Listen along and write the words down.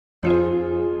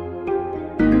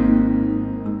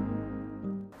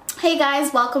Hey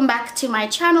guys, welcome back to my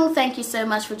channel. Thank you so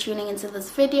much for tuning into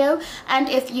this video, and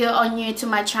if you are new to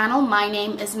my channel, my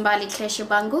name is Mbali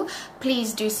Kleshabangu.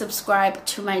 Please do subscribe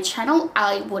to my channel.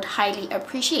 I would highly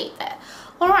appreciate that.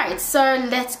 Alright, so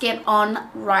let's get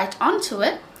right onto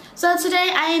it. So today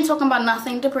I ain't talking about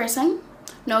nothing depressing,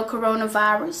 no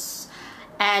coronavirus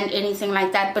and anything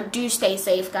like that, but do stay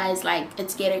safe guys, like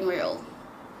it's getting real.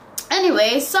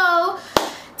 Anyway, so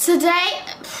today,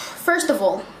 first of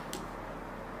all,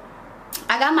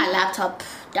 I got my laptop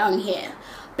down here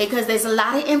because there's a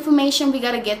lot of information we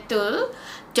gotta get through.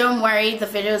 Don't worry, the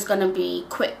video is gonna be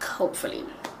quick, hopefully.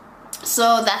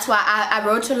 So that's why I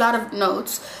wrote a lot of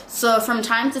notes. So from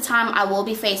time to time I will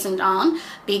be facing down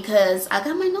because I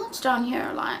got my notes down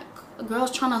here like a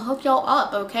girl's trying to hook y'all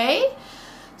up, okay?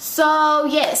 So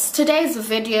yes, today's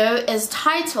video is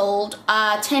titled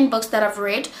 10 books that I've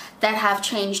read that have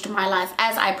changed my life.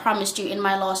 As I promised you in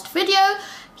my last video,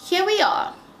 here we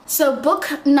are. So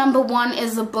book number 1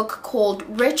 is a book called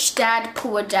Rich Dad,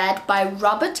 Poor Dad by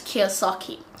Robert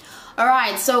Kiyosaki.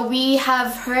 Alright, so we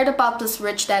have heard about this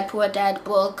Rich Dad, Poor Dad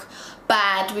book,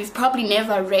 but we've probably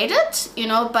never read it, you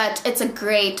know, but it's a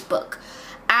great book.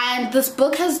 And this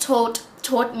book has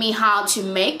taught me how to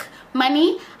make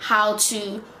money, how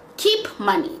to keep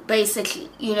money, basically,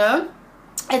 you know.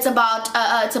 It's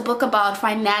a book about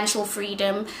financial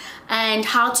freedom and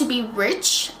how to be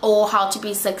rich or how to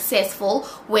be successful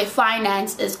where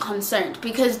finance is concerned.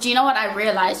 Because do you know what I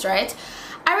realized, right?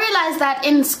 I realized that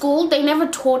in school they never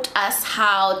taught us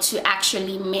how to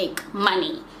actually make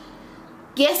money.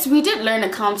 Yes, we did learn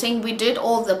accounting, we did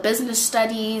all the business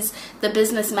studies, the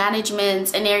business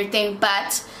management and everything,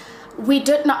 but we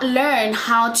did not learn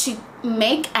how to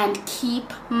make and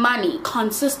keep money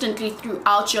consistently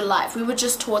throughout your life. We were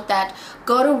just taught that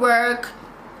go to work,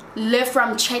 live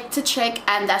from check to check,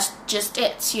 and that's just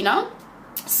it, you know.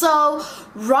 So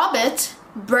Robert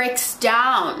breaks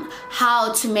down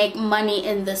how to make money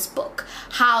in this book,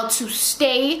 how to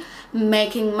stay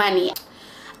making money.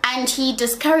 And he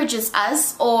discourages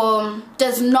us or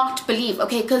does not believe,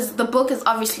 okay, because the book is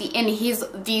obviously in his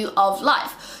view of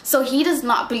life. So he does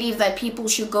not believe that people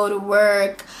should go to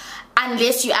work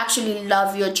unless you actually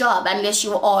love your job, unless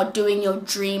you are doing your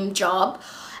dream job.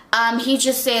 He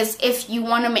just says if you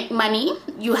want to make money,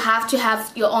 you have to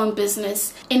have your own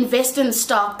business, invest in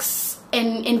stocks,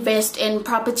 and invest in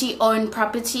property, own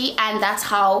property, and that's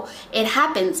how it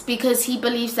happens, because he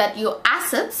believes that your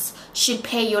assets should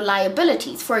pay your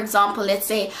liabilities. For example, let's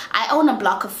say I own a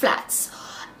block of flats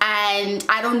and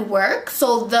I don't work,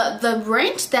 so the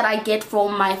rent that I get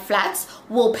from my flats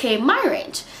will pay my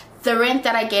rent. The rent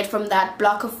that I get from that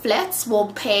block of flats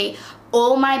will pay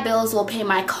all my bills, will pay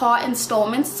my car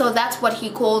installments. So that's what he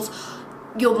calls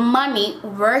your money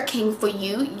working for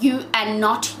you and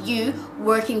not you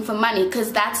working for money,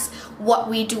 because that's what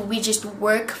we do. We just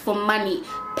work for money,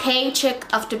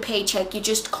 paycheck after paycheck. You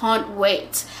just can't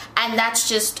wait, and that's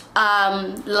just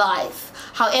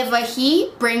life. However, he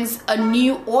brings a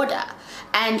new order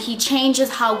and he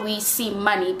changes how we see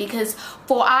money, because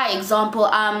for our example,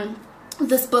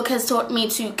 this book has taught me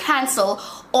to cancel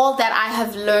all that I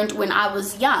have learned when I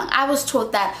was young. I was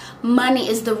taught that money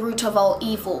is the root of all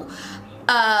evil.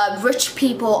 Rich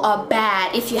people are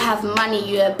bad. If you have money,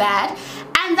 you are bad.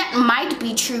 And that might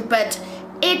be true, but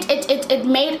it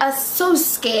made us so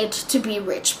scared to be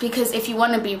rich, because if you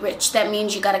want to be rich, that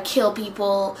means you gotta kill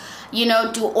people, you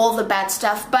know, do all the bad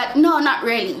stuff. But no, not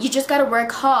really. You just gotta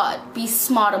work hard, be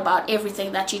smart about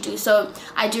everything that you do. So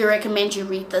I do recommend you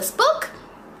read this book.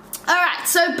 Alright,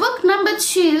 so book number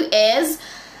 2 is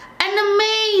an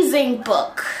amazing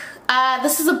book.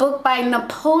 This is a book by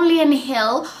Napoleon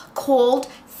Hill called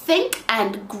Think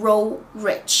and Grow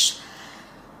Rich.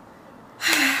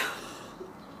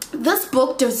 This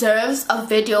book deserves a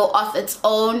video of its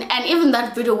own, and even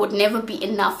that video would never be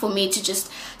enough for me to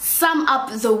just sum up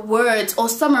the words or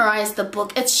summarize the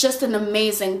book. It's just an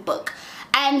amazing book.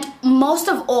 And most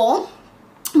of all,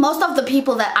 most of the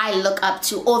people that I look up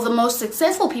to, or the most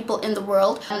successful people in the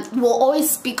world, will always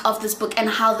speak of this book and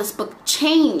how this book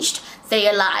changed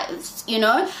their lives, you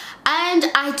know. And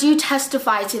I do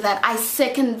testify to that. I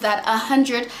second that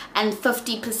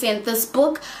 150%. This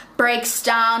book breaks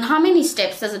down, how many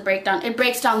steps does it break down? It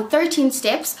breaks down 13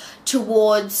 steps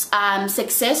towards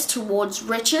success, towards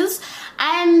riches.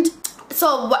 And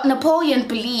so what Napoleon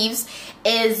believes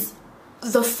is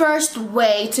the first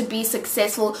way to be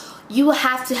successful, you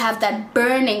have to have that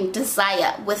burning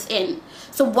desire within.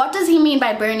 So what does he mean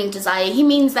by burning desire? He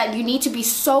means that you need to be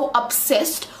so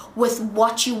obsessed with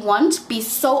what you want, be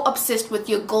so obsessed with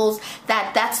your goals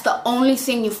that that's the only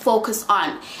thing you focus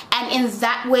on, and in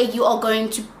that way you are going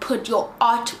to put your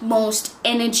utmost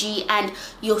energy and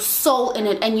your soul in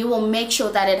it, and you will make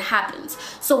sure that it happens.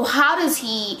 So how does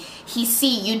he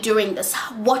see you doing this?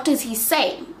 What does he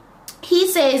say? He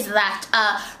says that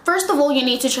first of all, you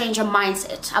need to change your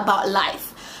mindset about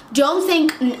life. Don't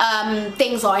think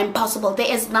things are impossible.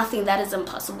 There is nothing that is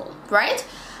impossible, right?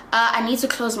 I need to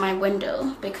close my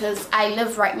window because I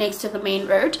live right next to the main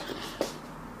road.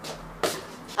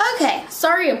 Okay,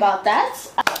 sorry about that.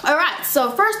 All right,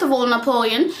 so first of all,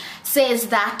 Napoleon says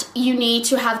that you need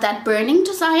to have that burning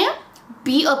desire.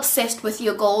 Be obsessed with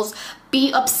your goals.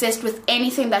 Be obsessed with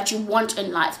anything that you want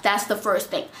in life. That's the first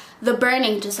thing, the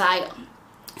burning desire.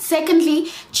 Secondly,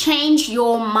 change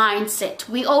your mindset.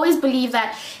 We always believe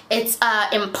that it's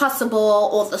impossible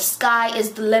or the sky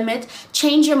is the limit.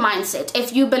 Change your mindset.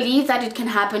 If you believe that it can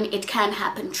happen, it can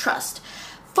happen. Trust.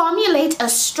 Formulate a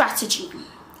strategy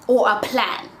or a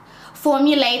plan.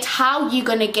 Formulate how you're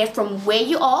going to get from where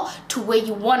you are to where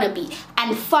you want to be,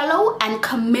 and follow and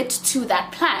commit to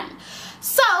that plan.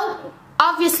 So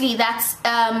obviously that's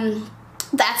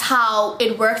how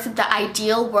it works in the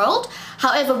ideal world.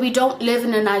 However, we don't live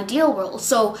in an ideal world,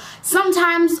 so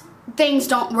sometimes things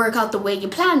don't work out the way you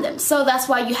plan them. So that's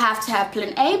why you have to have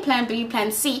plan A, plan B,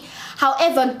 plan C.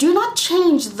 However, do not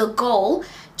change the goal,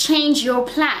 change your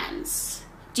plans.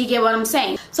 Do you get what I'm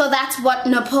saying? So that's what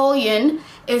Napoleon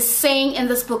is saying in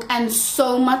this book, and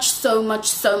so much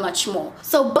more.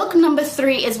 So book number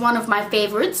 3 is one of my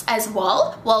favorites as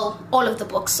well. Well, all of the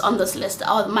books on this list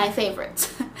are my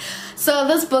favorites. So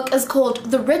this book is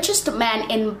called The Richest Man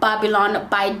in Babylon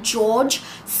by George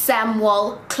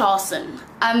Samuel Clausen.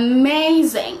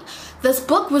 Amazing. This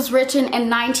book was written in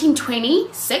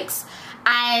 1926,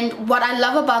 and what I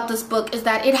love about this book is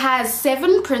that it has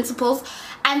 7 principles,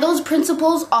 and those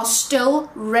principles are still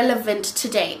relevant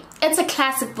today. It's a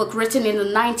classic book written in the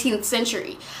 19th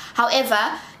century.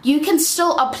 However, you can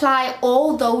still apply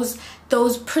all those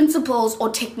principles or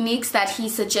techniques that he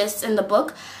suggests in the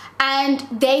book, and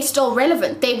they're still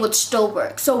relevant. They would still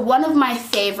work. So one of my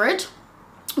favorite,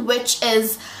 which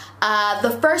is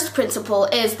the first principle,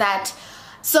 is that,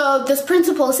 so this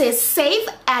principle says save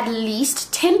at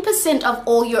least 10% of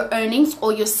all your earnings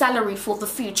or your salary for the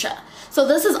future. So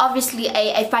this is obviously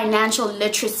a financial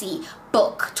literacy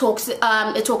book.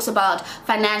 It talks about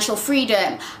financial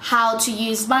freedom, how to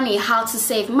use money, how to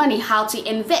save money, how to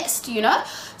invest, you know.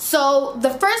 So the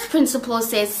first principle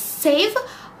says save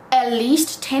at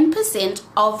least 10%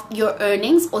 of your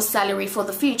earnings or salary for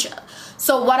the future.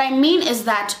 So what I mean is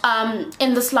that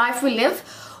in this life we live,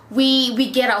 we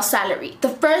get our salary. The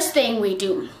first thing we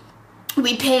do,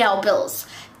 we pay our bills,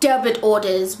 debit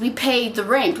orders, we pay the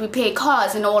rent, we pay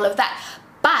cars and all of that.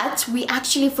 But we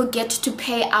actually forget to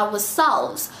pay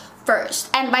ourselves first.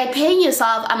 And by paying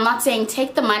yourself, I'm not saying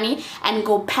take the money and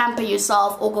go pamper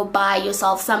yourself or go buy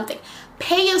yourself something.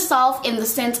 Pay yourself in the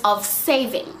sense of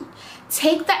saving.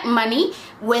 Take that money,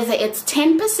 whether it's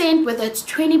 10%, whether it's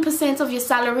 20% of your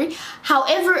salary,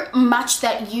 however much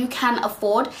that you can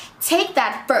afford, take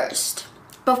that first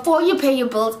before you pay your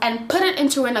bills and put it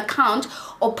into an account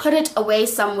or put it away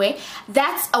somewhere.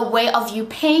 That's a way of you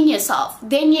paying yourself.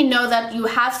 Then you know that you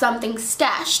have something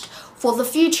stashed for the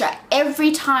future.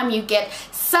 Every time you get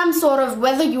some sort of,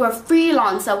 whether you're a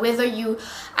freelancer, whether you,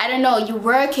 I don't know, you're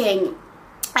working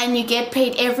and you get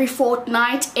paid every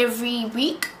fortnight, every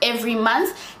week, every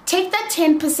month, take that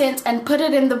 10% and put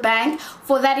it in the bank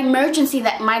for that emergency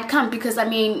that might come, because I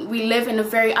mean, we live in a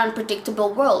very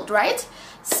unpredictable world, right?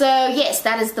 So yes,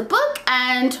 that is the book,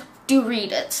 and do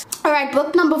read it. All right,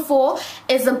 book number 4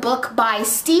 is a book by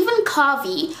Stephen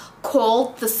Covey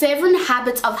called The 7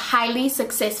 Habits of Highly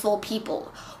Successful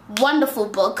People. Wonderful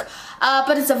book,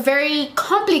 but it's a very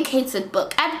complicated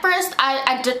book. At first,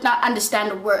 I did not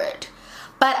understand a word,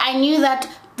 but I knew that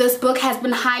this book has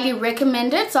been highly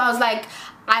recommended, so I was like,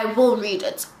 I will read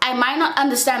it. I might not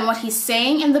understand what he's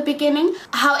saying in the beginning.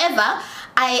 However,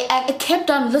 I kept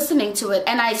on listening to it,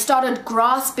 and I started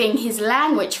grasping his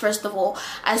language. First of all,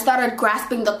 I started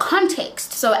grasping the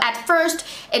context. So at first,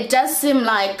 it does seem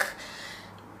like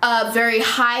a very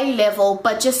high level,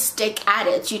 but just stick at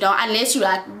it, you know, unless you're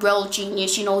like real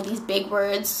genius, you know, these big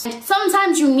words. And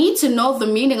sometimes you need to know the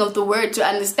meaning of the word to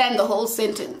understand the whole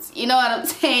sentence, you know what I'm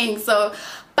saying? So,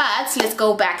 but let's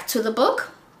go back to the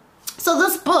book. So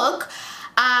this book,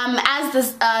 as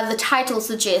the title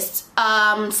suggests,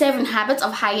 7 Habits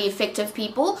of Highly Effective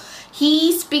People,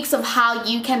 he speaks of how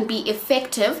you can be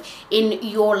effective in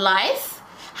your life,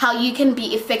 how you can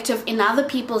be effective in other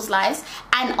people's lives,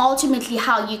 and ultimately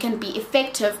how you can be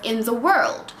effective in the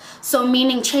world. So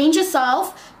meaning change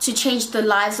yourself to change the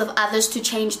lives of others, to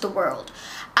change the world.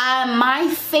 My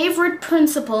favorite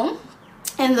principle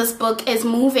in this book is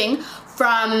moving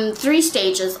from 3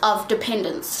 stages of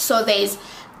dependence. So there's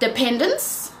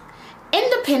dependence,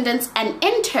 independence, and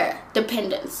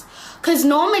interdependence. Because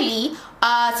normally,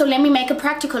 so let me make a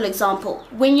practical example.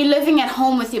 When you're living at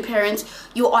home with your parents,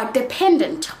 you are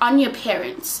dependent on your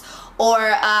parents, or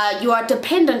you are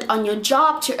dependent on your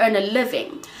job to earn a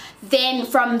living. Then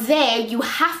from there, you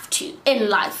have to, in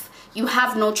life, you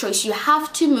have no choice. You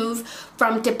have to move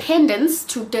from dependence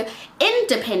to the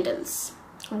independence,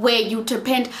 where you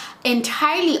depend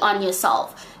entirely on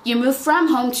yourself. You move from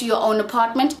home to your own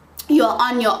apartment. You're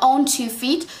on your own 2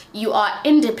 feet. You are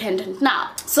independent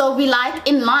now. So we like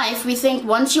in life, we think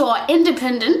once you are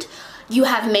independent, you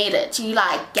have made it. You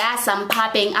like, yes, I'm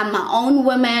popping. I'm my own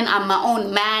woman. I'm my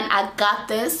own man. I got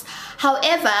this.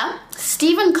 However,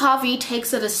 Stephen Covey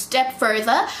takes it a step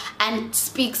further and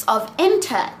speaks of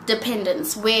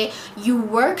interdependence, where you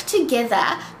work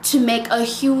together to make a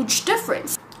huge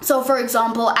difference. So for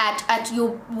example, at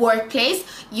your workplace,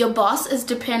 your boss is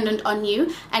dependent on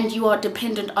you and you are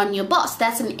dependent on your boss.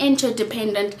 That's an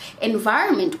interdependent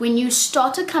environment. When you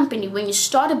start a company, when you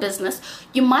start a business,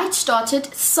 you might start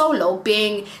it solo,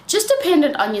 being just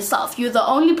dependent on yourself. You're the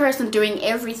only person doing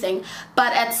everything,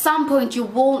 but at some point you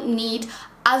will need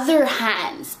other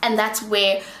hands, and that's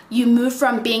where you move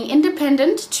from being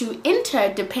independent to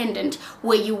interdependent,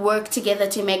 where you work together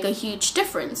to make a huge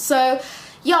difference. So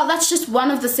yeah, that's just one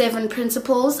of the 7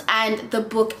 principles, and the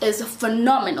book is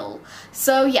phenomenal.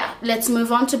 So yeah, let's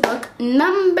move on to book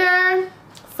number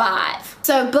 5.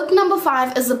 So book number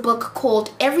 5 is a book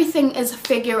called Everything is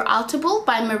Figureoutable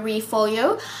by Marie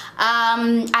Forleo.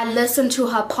 I listen to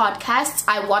her podcasts,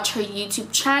 I watch her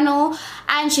YouTube channel,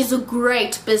 and she's a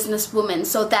great businesswoman.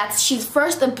 So she's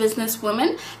first a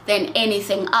businesswoman than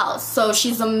anything else. So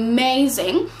she's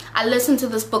amazing. I listened to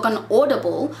this book on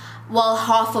Audible. Well,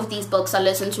 half of these books I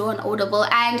listen to on Audible,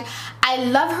 and I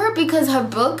love her because her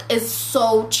book is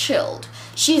so chilled.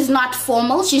 She's not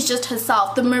formal, she's just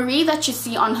herself. The Marie that you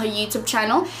see on her YouTube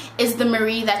channel is the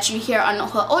Marie that you hear on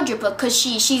her audiobook, because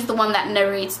she's the one that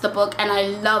narrates the book, and I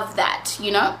love that,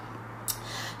 you know.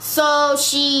 So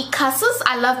she cusses.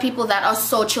 I love people that are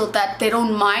so chilled that they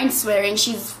don't mind swearing.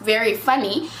 She's very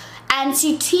funny, and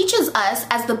she teaches us,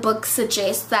 as the book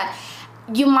suggests, that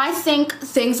you might think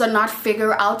things are not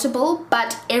figure-outable,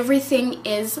 but everything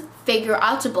is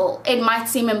figure-outable. It might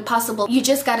seem impossible. You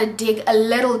just gotta dig a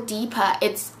little deeper.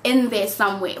 It's in there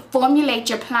somewhere. Formulate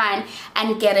your plan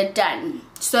and get it done.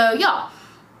 So yeah,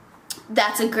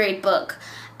 that's a great book.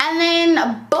 And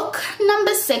then book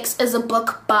number 6 is a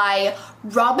book by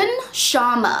Robin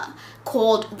Sharma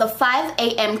called The 5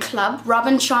 a.m. Club.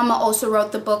 Robin Sharma also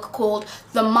wrote the book called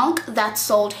The Monk That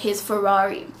Sold His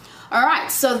Ferrari.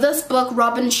 Alright, so this book,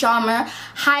 Robin Sharma,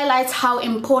 highlights how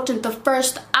important the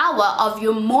first hour of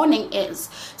your morning is.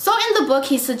 So in the book,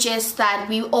 he suggests that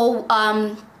we all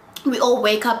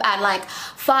wake up at like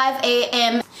 5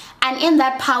 a.m. and in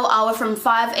that power hour from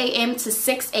 5 a.m. to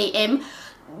 6 a.m.,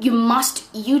 you must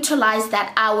utilize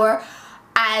that hour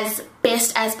as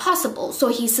best as possible. So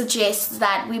he suggests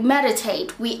that we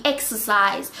meditate, we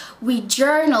exercise, we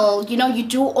journal, you know, you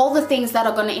do all the things that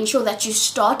are going to ensure that you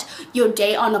start your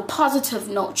day on a positive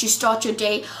note. You start your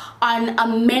day on a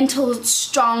mental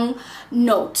strong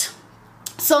note.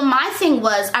 So my thing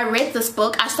was, I read this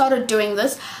book, I started doing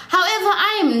this. However,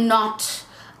 I am not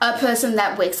a person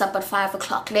that wakes up at 5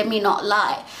 o'clock, let me not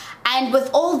lie. And with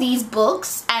all these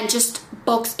books and just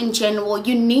books in general,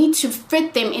 you need to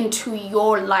fit them into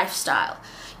your lifestyle,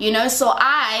 you know. So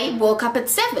I woke up at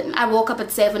 7. I woke up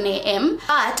at 7 a.m.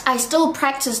 but I still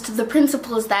practiced the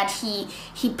principles that he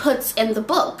puts in the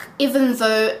book. Even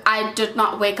though I did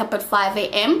not wake up at 5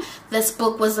 a.m., this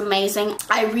book was amazing.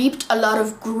 I reaped a lot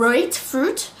of great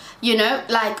fruit, you know.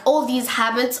 Like, all these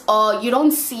habits are, you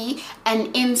don't see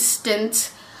an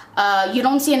instant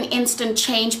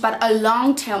change, but a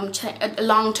long-term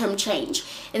change,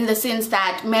 in the sense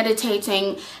that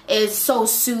meditating is so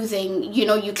soothing. You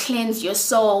know, you cleanse your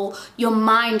soul, your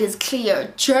mind is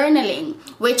clear. Journaling,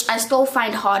 which I still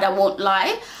find hard, I won't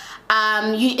lie.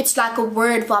 It's like a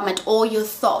word vomit. All your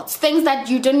thoughts, things that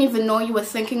you didn't even know you were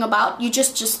thinking about, you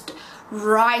just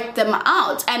write them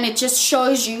out, and it just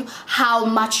shows you how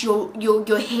much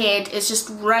your head is just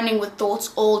running with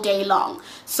thoughts all day long.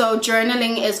 So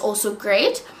journaling is also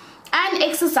great. And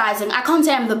exercising. I can't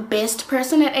say I'm the best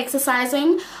person at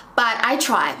exercising, but I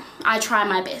try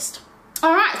my best.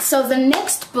 Alright, so the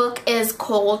next book is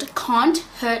called Can't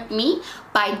Hurt Me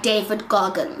by David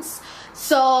Goggins.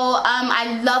 So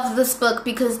I love this book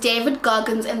because David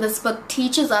Goggins in this book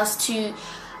teaches us to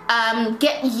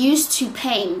get used to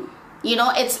pain. You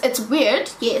know, it's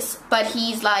weird, yes, but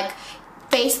he's like,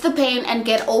 face the pain and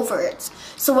get over it.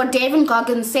 So what David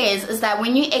Goggins says is that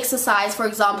when you exercise, for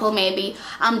example, maybe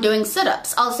I'm doing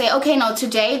sit-ups, I'll say, okay, no,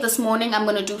 this morning I'm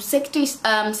going to do 60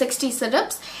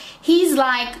 sit-ups. He's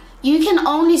like, you can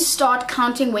only start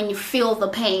counting when you feel the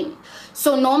pain.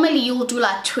 So normally you'll do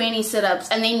like 20 sit-ups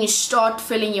and then you start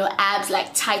feeling your abs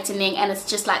like tightening and it's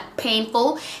just like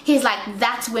painful. He's like,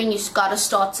 that's when you gotta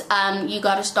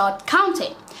start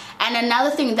counting. And another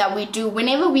thing that we do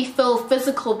whenever we feel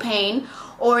physical pain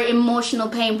or emotional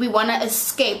pain, we want to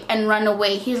escape and run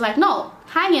away. He's like, no,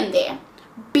 hang in there,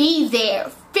 be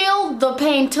there, feel the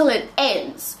pain till it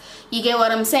ends. You get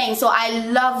what I'm saying? So I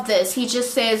love this. He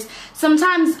just says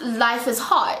sometimes life is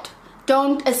hard.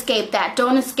 Don't escape that.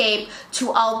 Don't escape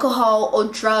to alcohol or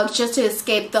drugs just to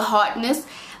escape the hardness.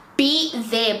 Be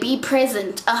there, be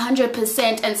present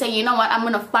 100% and say, you know what, I'm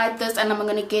gonna fight this and I'm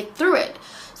gonna get through it.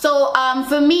 So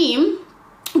for me,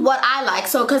 what I like,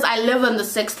 so because I live on the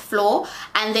 6th floor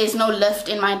and there's no lift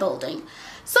in my building,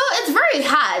 so it's very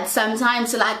hard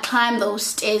sometimes to like climb those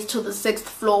stairs to the 6th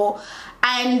floor,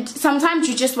 and sometimes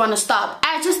you just want to stop.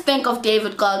 I just think of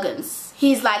David Goggins.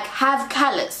 He's like, have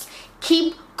callous,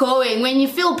 keep going. When you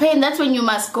feel pain, that's when you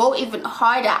must go even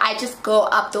harder. I just go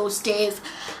up those stairs.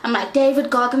 I'm like, David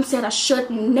Goggins said I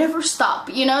should never stop,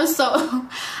 you know. So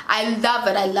I love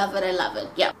it, I love it, I love it.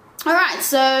 Yeah. Alright,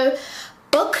 so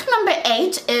book number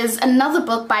 8 is another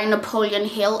book by Napoleon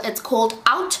Hill. It's called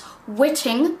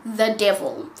Outwitting the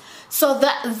Devil. So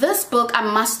this book, I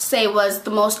must say, was the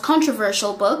most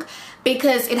controversial book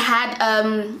because it had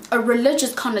a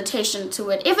religious connotation to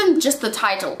it. Even just the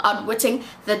title, Outwitting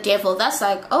the Devil, that's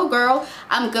like, oh girl,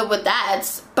 I'm good with that.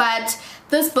 But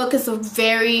this book is a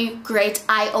very great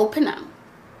eye-opener.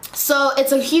 So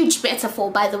it's a huge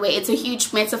metaphor, by the way. It's a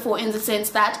huge metaphor in the sense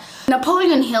that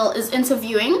Napoleon Hill is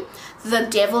interviewing the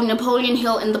devil. Napoleon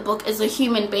Hill in the book is a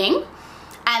human being,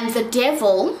 and the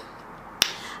devil,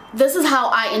 this is how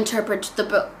I interpret the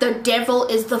book. The devil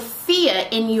is the fear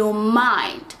in your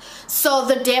mind. So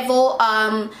the devil,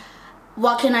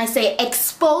 what can I say,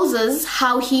 exposes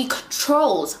how he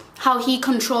controls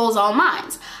our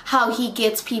minds, how he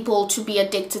gets people to be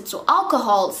addicted to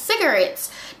alcohol, cigarettes,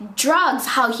 drugs,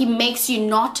 how he makes you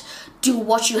not do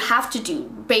what you have to do,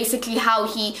 basically how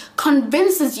he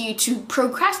convinces you to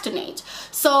procrastinate.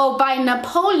 So by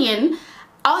Napoleon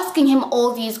asking him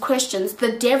all these questions,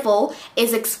 the devil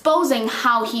is exposing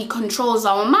how he controls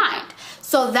our mind.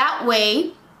 So that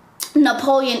way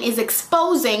Napoleon is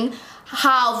exposing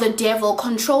how the devil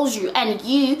controls you, and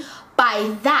you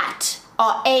by that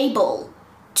are able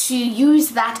to use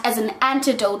that as an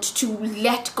antidote to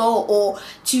let go or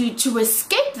to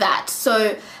escape that.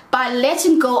 So by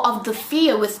letting go of the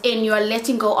fear within, you are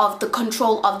letting go of the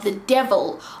control of the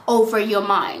devil over your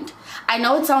mind. I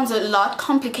know it sounds a lot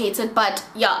complicated, but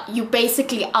yeah, you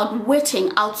basically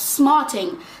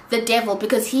outsmarting the devil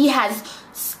because he has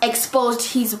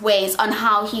exposed his ways on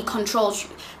how he controls you.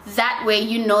 That way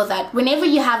you know that whenever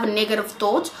you have a negative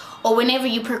thought or whenever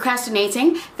you're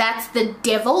procrastinating, that's the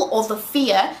devil or the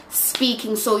fear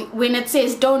speaking. So when it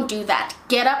says don't do that,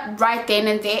 get up right then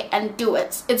and there and do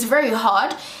it. It's very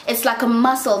hard. It's like a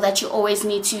muscle that you always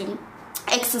need to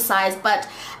exercise, but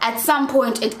at some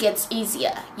point it gets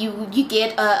easier. You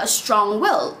get a strong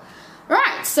will.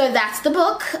 Right, so that's the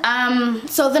book.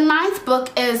 So the 9th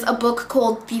book is a book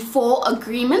called The 4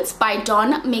 Agreements by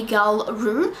Don Miguel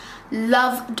Ruiz.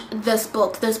 Loved this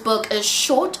book. This book is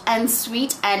short and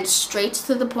sweet and straight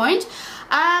to the point.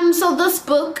 So this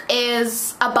book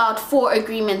is about 4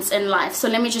 agreements in life. So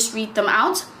let me just read them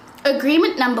out.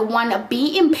 Agreement number 1,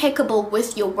 be impeccable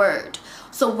with your word.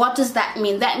 So what does that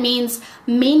mean? That means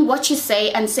mean what you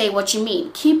say and say what you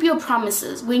mean. Keep your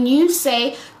promises. When you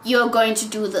say you're going to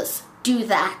do this, do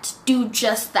that. Do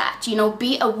just that. You know,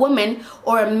 be a woman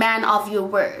or a man of your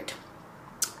word.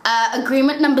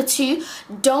 Agreement number 2,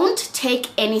 don't take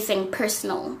anything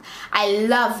personal. I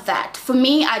love that. For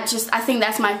me, I think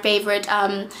that's my favorite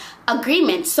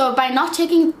agreement. So by not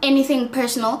taking anything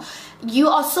personal, you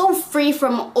are so free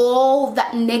from all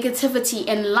that negativity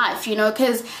in life, you know,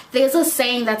 because there's a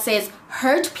saying that says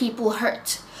hurt people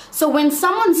hurt. So when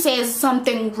someone says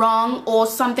something wrong or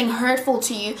something hurtful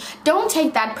to you, don't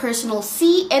take that personal.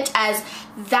 See it as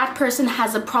that person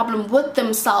has a problem with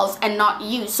themselves and not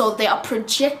you. So they are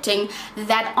projecting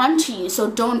that onto you. So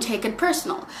don't take it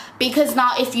personal. Because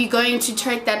now if you're going to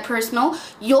take that personal,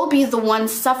 you'll be the one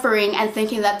suffering and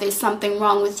thinking that there's something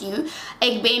wrong with you.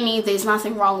 Egbeni, there's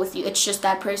nothing wrong with you. It's just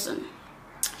that person.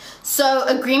 So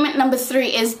agreement number 3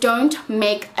 is don't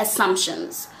make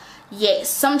assumptions. Yes,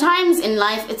 sometimes in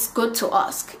life it's good to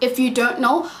ask. If you don't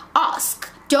know, ask.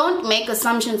 Don't make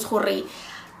assumptions, Hori.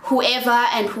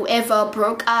 Whoever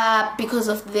broke up because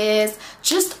of this.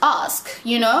 Just ask,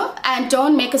 you know, and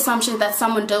don't make assumptions that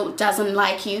someone doesn't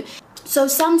like you. So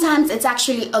sometimes it's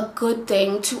actually a good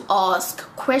thing to ask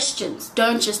questions.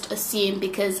 Don't just assume,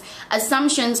 because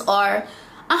assumptions are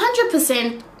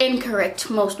 100% incorrect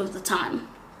most of the time.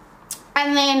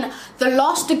 And then the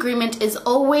last agreement is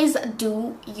always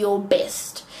do your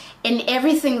best in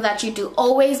everything that you do.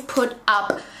 Always put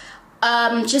up,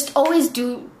 just always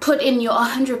put in your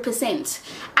 100%.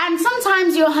 And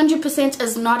sometimes your 100%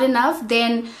 is not enough,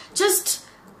 then just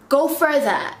go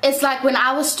further. It's like when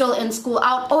I was still in school,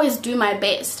 I would always do my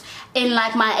best in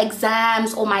like my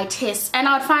exams or my tests, and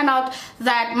I would find out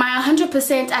that my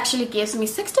 100% actually gives me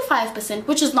 65%,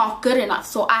 which is not good enough.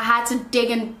 So I had to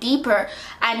dig in deeper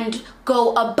and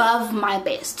go above my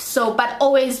best. So, but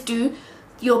always do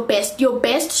your best. Your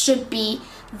best should be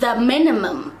the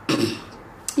minimum.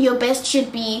 Your best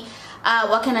should be,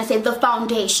 what can I say, the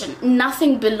foundation.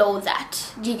 Nothing below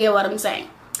that. Do you get what I'm saying?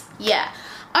 Yeah.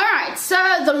 Alright, so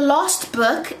the last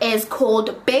book is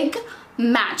called Big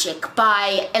Magic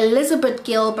by Elizabeth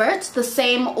Gilbert, the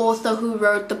same author who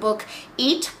wrote the book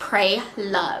Eat, Pray,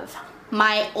 Love.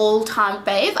 My all-time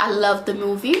fave. I love the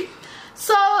movie.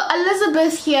 So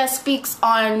Elizabeth here speaks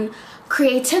on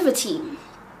creativity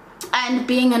and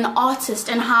being an artist,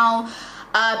 and how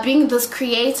being this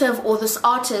creative or this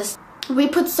artist, we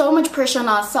put so much pressure on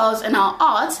ourselves in our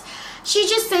art. She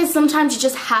just says sometimes you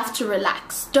just have to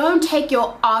relax. Don't take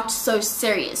your art so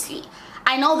seriously.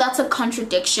 I know that's a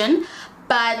contradiction,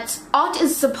 but art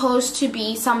is supposed to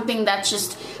be something that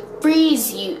just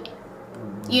frees you.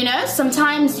 You know,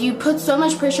 sometimes you put so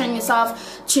much pressure on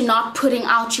yourself to not putting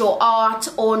out your art,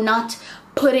 or not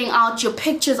putting out your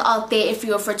pictures out there if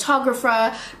you're a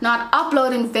photographer, not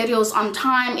uploading videos on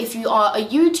time if you are a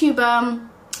YouTuber,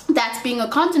 that's being a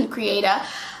content creator.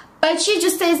 But she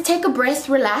just says take a breath,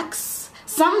 relax.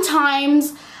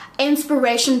 Sometimes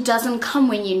inspiration doesn't come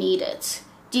when you need it.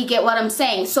 Do you get what I'm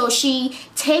saying? So she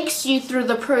takes you through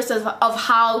the process of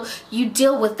how you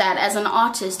deal with that as an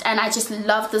artist. And I just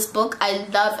love this book. I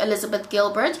love Elizabeth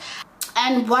Gilbert.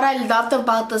 And what I loved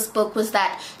about this book was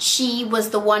that she was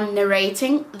the one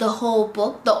narrating the whole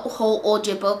book, the whole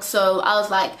audiobook. So I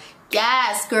was like,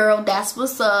 yes, girl, that's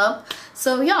what's up.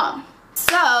 So yeah.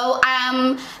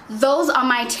 So those are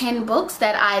my 10 books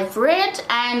that I've read,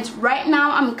 and right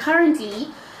now I'm currently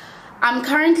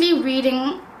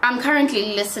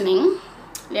listening,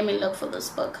 let me look for this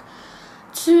book,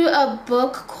 to a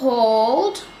book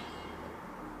called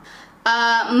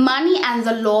Money and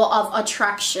the Law of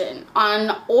Attraction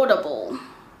on Audible.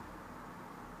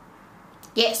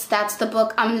 Yes, that's the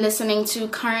book I'm listening to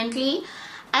currently.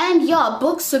 And yeah,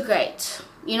 books are great.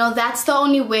 You know, that's the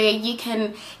only way you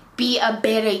can be a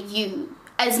better you.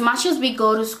 As much as we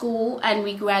go to school and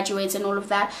we graduate and all of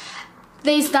that,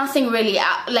 there's nothing really,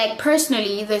 like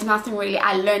personally, there's nothing really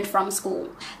I learned from school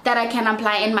that I can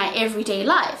apply in my everyday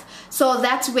life. So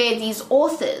that's where these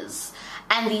authors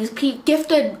and these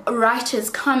gifted writers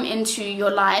come into your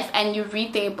life, and you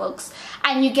read their books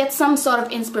and you get some sort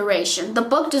of inspiration. The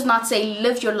book does not say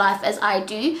live your life as I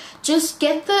do. Just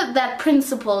get that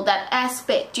principle, that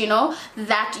aspect, you know,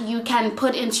 that you can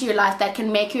put into your life that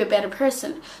can make you a better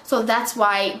person. So that's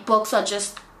why books are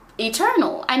just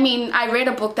eternal. I mean, I read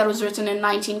a book that was written in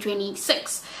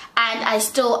 1926 and I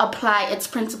still apply its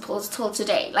principles till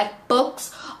today. Like,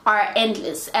 books are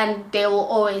endless and they will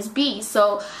always be.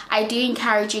 So I do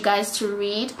encourage you guys to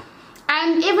read.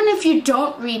 And even if you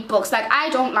don't read books, like I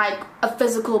don't like a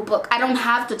physical book, I don't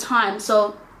have the time,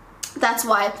 so that's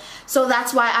why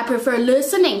I prefer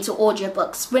listening to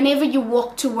audiobooks. Whenever you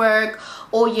walk to work,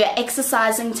 or you're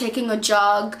exercising, taking a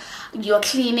jog, you're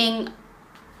cleaning,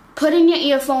 put in your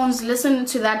earphones, listen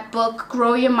to that book,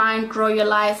 grow your mind, grow your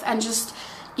life, and just,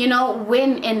 you know,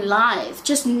 win in life.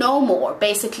 Just know more.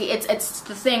 Basically, it's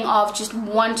the thing of just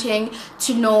wanting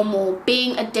to know more,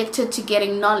 being addicted to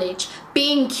getting knowledge,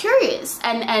 being curious,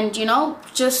 and you know,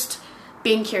 just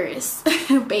being curious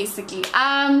basically.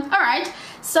 All right,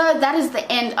 so that is the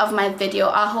end of my video.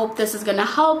 I hope this is gonna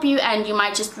help you, and you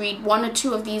might just read 1 or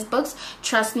 2 of these books.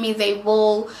 Trust me, they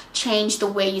will change the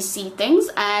way you see things.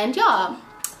 And yeah,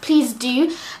 please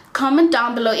do comment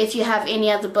down below if you have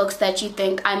any other books that you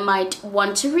think I might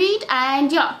want to read.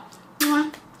 And yeah,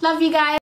 love you guys.